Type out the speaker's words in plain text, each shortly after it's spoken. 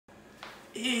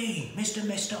Hey, Mr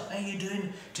Messed Up, how you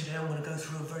doing? Today I'm going to go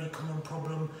through a very common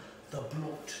problem, the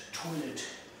blocked toilet.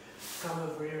 Come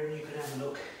over here and you can have a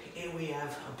look. Here we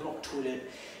have a blocked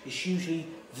toilet. It's usually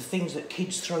the things that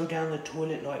kids throw down the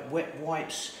toilet, like wet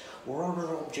wipes or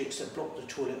other objects that block the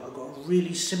toilet. I've got a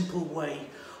really simple way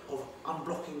of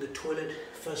unblocking the toilet.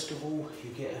 First of all,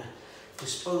 you get a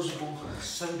disposable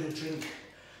soda drink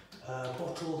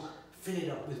bottle, fill it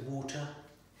up with water.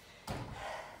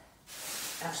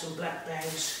 Have some black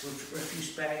bags,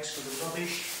 refuse bags for the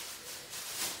rubbish.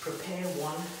 Prepare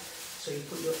one, so you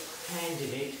put your hand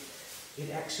in it,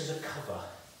 it acts as a cover.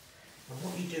 And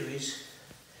what you do is,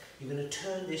 you're going to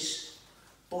turn this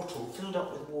bottle filled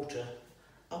up with water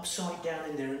upside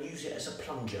down in there and use it as a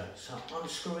plunger. So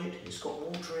unscrew it, it's got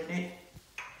water in it.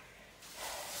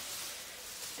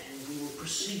 And we will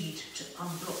proceed to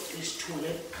unblock this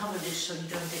toilet, cover this so you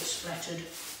don't get splattered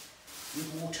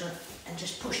with water, and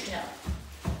just push down.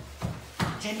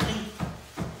 Gently,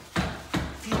 a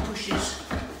few pushes,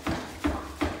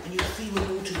 and you'll feel the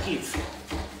water give.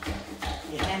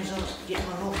 Your hands are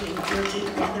not getting dirty,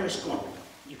 and there it's gone.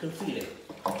 You can feel it.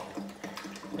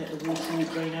 Let the water all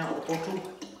drain out of the bottle.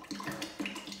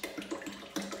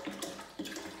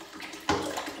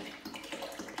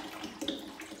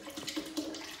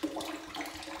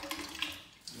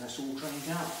 And that's all drained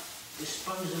out.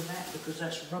 Dispose of that because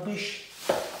that's rubbish.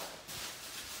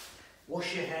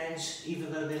 Wash your hands,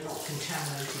 even though they're not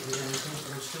contaminated with anything,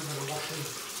 but I'm still going to wash them.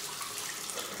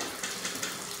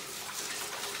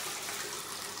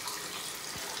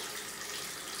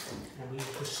 And we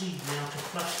will proceed now to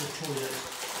flush the toilet,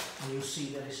 and you'll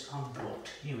see that it's unblocked.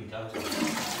 Here we go.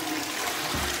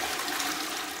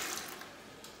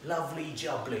 Lovely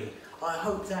jubbly. I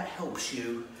hope that helps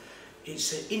you.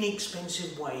 It's an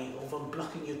inexpensive way of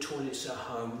unblocking your toilets at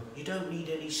home. You don't need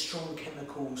any strong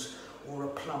chemicals or a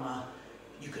plumber.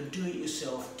 You can do it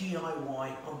yourself,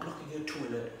 DIY, unblocking your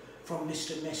toilet from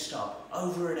Mr Messed Up.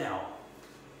 Over and out.